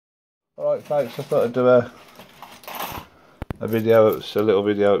Alright folks, I thought I'd do a little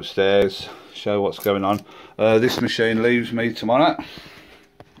video upstairs, show what's going on. This machine leaves me tomorrow,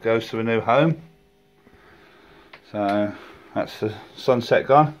 goes to a new home. So that's the sunset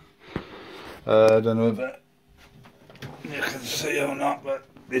gone. I don't know if you can see or not, but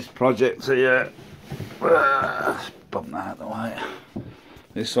this project here, let's bump that out of the way.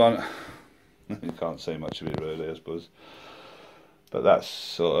 This one, you can't see much of it really, I suppose. But that's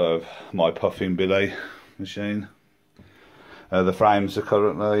sort of my Puffin Billy machine. The frames are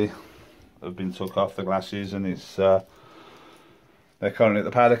currently have been took off the glasses, and it's they're currently at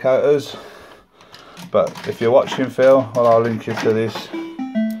the powder coaters. But if you're watching Phil, well, I'll link you to this.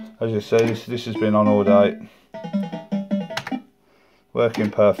 As you see, this has been on all day, working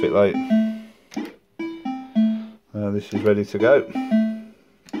perfectly. This is ready to go.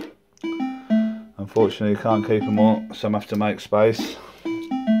 Unfortunately, you can't keep them all. Some have to make space.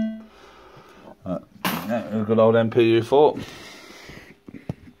 A good old MPU4.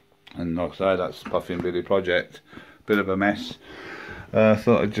 And like I say, that's Puffin Billy project. Bit of a mess. I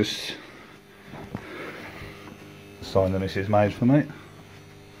thought I'd just sign the missus made for me.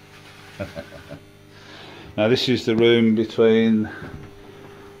 Now this is the room between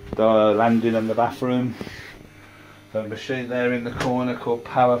the landing and the bathroom. The machine there in the corner called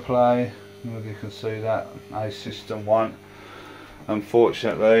Power Play. If you can see that, A System 1.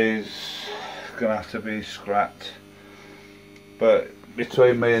 Unfortunately, it's going to have to be scrapped. But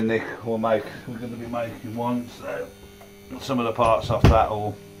between me and Nick, we're going to be making one. So some of the parts off that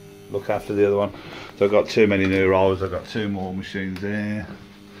will look after the other one. So I've got too many new rolls. I've got 2 more machines there.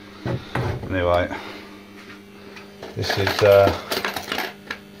 Anyway, this is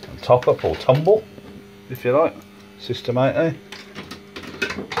top up or tumble, if you like. System 80.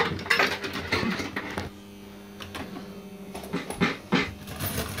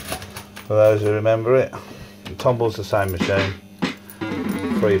 For those who remember it, the tumble's the same machine.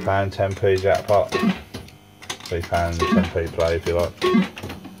 £3, 10p jackpot, £3, 10p play if you like.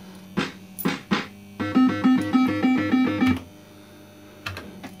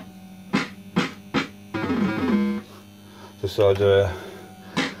 Just so I do a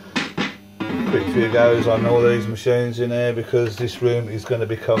quick few goes on all these machines in here, because this room is going to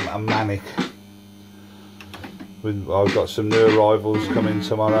become a manic. I've got some new arrivals coming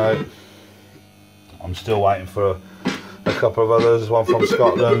tomorrow. I'm still waiting for a couple of others, one from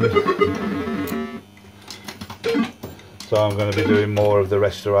Scotland. So I'm going to be doing more of the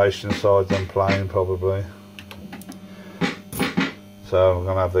restoration side than playing probably. So I'm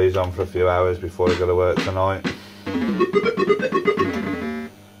going to have these on for a few hours before I go to work tonight.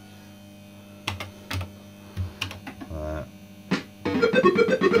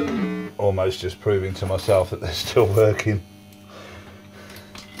 Almost just proving to myself that they're still working.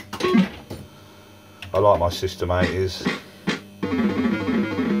 I like my System 80s.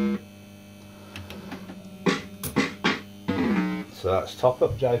 So that's top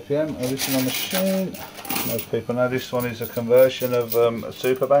up JPM, original machine. Most people know this one is a conversion of a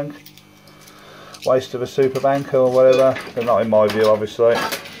super bank. Waste of a super bank or whatever, but not in my view obviously.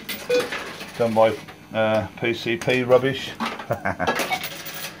 Done by PCP rubbish.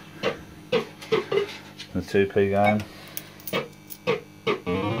 The 2p game.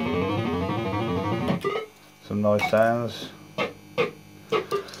 Some nice sounds.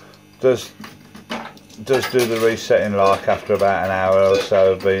 Does do the resetting like after about an hour or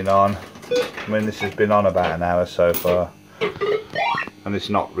so of being on. I mean, this has been on about an hour so far, and it's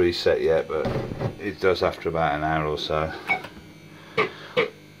not reset yet, but it does after about an hour or so.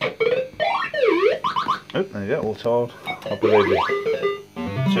 Oh, there you go, all told, I believe it.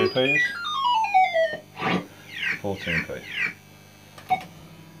 2p's, 14p.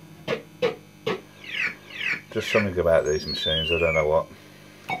 Just something about these machines, I don't know what.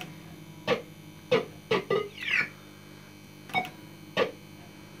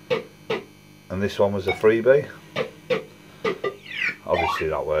 And this one was a freebie. Obviously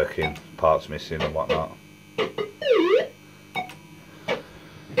not working, parts missing and whatnot.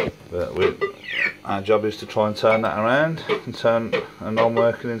 But our job is to try and turn that around and turn a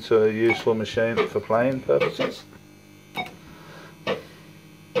non-working into a useful machine for playing purposes.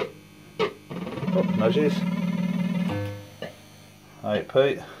 Oh, nudges.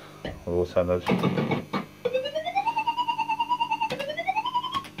 8p. Auto nudge.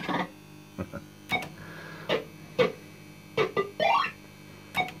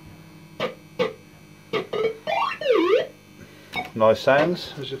 Nice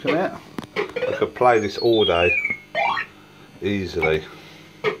sounds as you can hear. I could play this all day easily.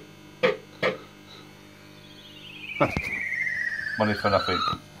 Money for nothing.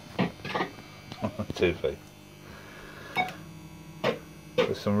 2p.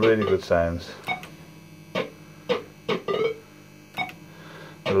 There's some really good sounds.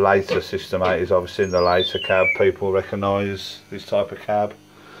 The later System 80s, I've seen the later cab, people recognise this type of cab.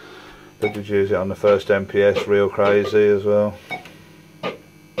 They did use it on the first MPS, Real Crazy as well.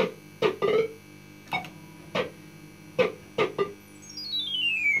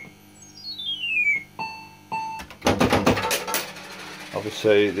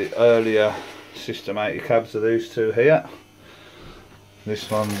 Obviously the earlier System 80 cabs are these two here.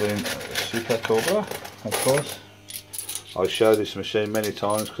 This one being Super Cobra, of course. I show this machine many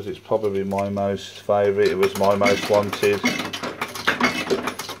times because it's probably my most favourite. It was my most wanted.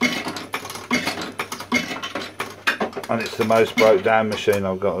 And it's the most broke down machine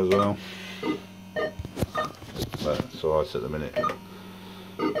I've got as well. But it's alright at the minute.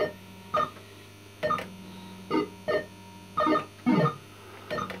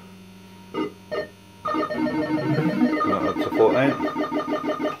 Up to 14.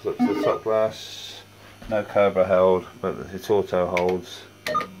 It's up to the top glass. No Cobra held, but it's auto holds.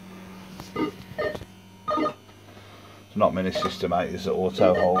 There's not many System 80s that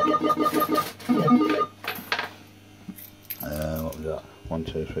auto hold. What we got? 1,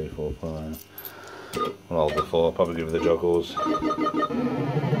 2, 3, 4, 5. I'll hold the 4, probably give it the joggles.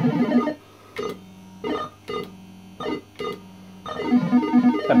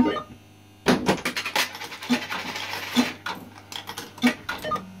 Tempe.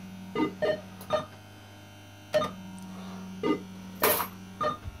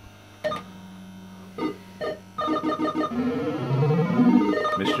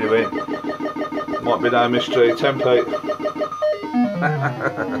 Mystery win. Might be no mystery, template.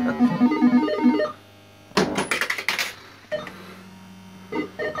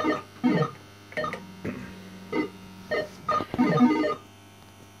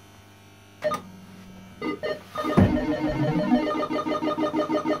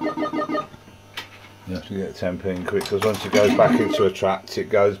 You have to get a temp in quick because once it goes back into a tract, it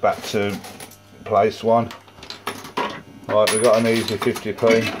goes back to place one. Right, we've got an easy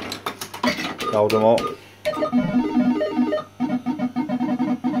 50p. Hold them up.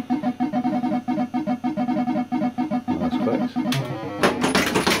 That's correct.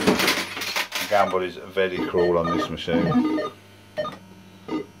 Gamble is very cruel on this machine.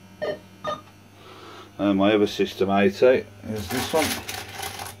 And my other System 80 is this one.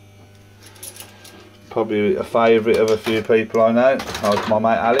 Probably a favourite of a few people I know, like my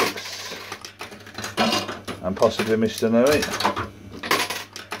mate Alex, and possibly Mr. Nui.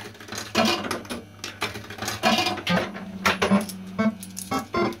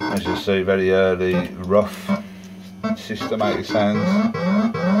 As you see, very early rough System 80 sounds,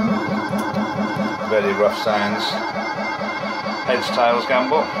 very rough sounds, heads, tails,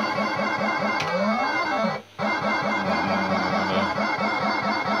 gamble.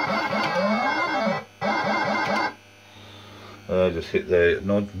 Just hit the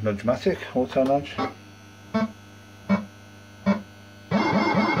nudge-matic, auto nudge.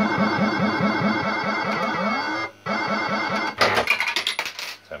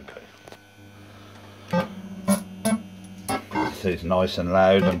 It's nice and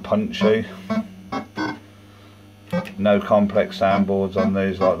loud and punchy. No complex soundboards on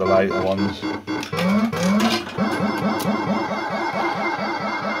these like the later ones.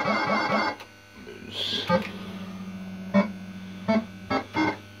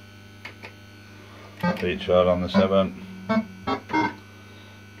 Beach rod on the 7.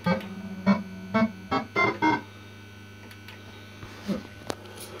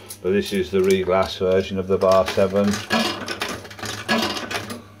 But this is the reglass version of the Bar 7.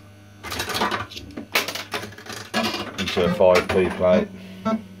 Into a 5p plate.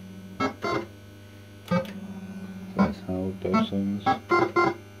 Let's hold those things.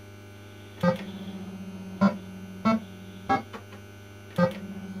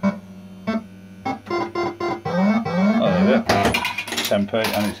 Oh, there we go. 10p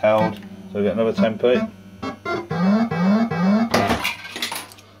and it's held. So we get another 10p.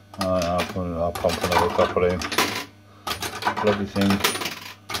 Alright, I'll pump another copper in. Bloody thing.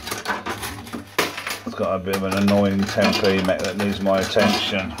 It's got a bit of an annoying 10p mech that needs my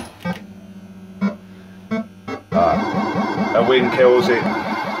attention. A wind kills it.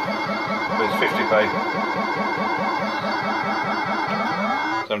 But it's 50p.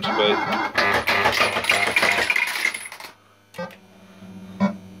 70p.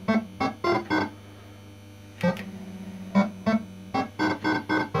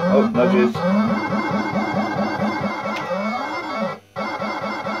 Oh, nudges.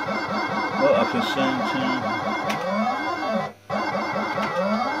 What I can say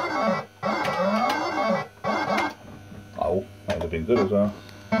good as well.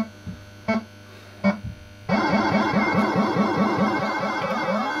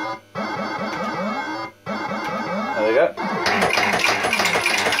 There we go.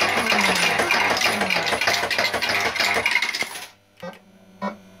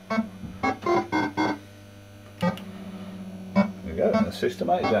 There we go, the System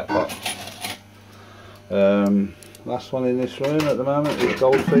 8 jackpot. Last one in this room at the moment is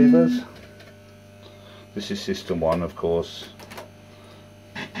Gold Fevers. This is System 1, of course.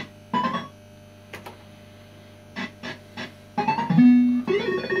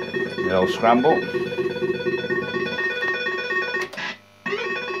 The old scramble.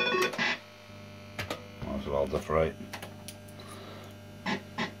 Might as well hold the freight.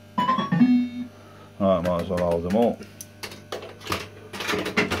 Right, might as well hold them all.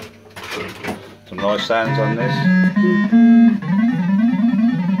 Some nice sounds on this.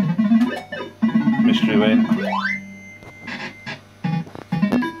 Mystery win.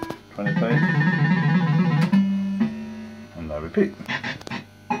 20p. And no repeat.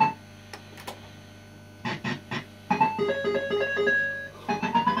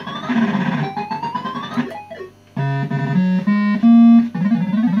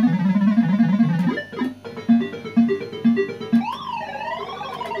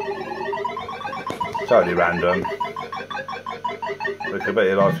 Totally random. Look, I bet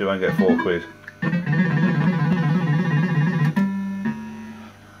your life you won't get £4.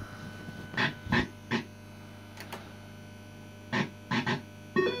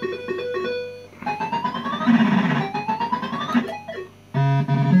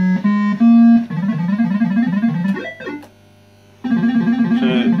 So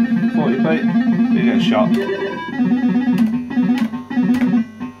 40p, you get shot.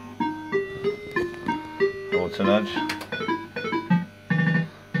 Auto nudge.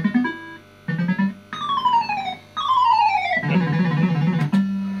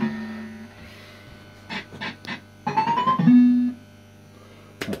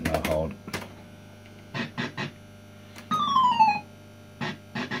 No hold.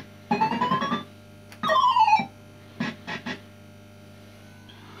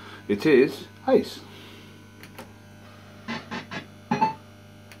 It is ace.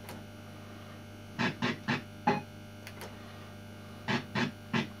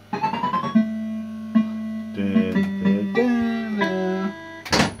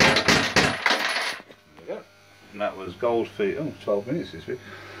 And that was Gold Fever. Oh, 12 minutes this week.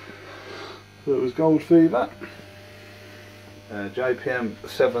 So it was Gold Fever. JPM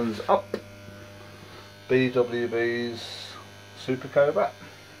 7's Up. BWB's Super Cobra.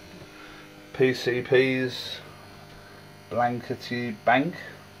 PCP's Blankety Bank.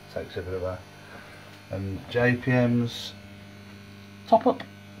 Takes a bit of a. And JPM's Top Up.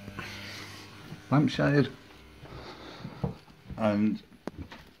 Lampshade. And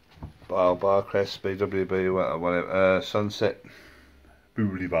Barcrest, BWB, whatever, Sunset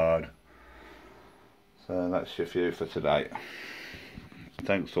Boulevard. So that's your view for today.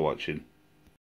 Thanks for watching.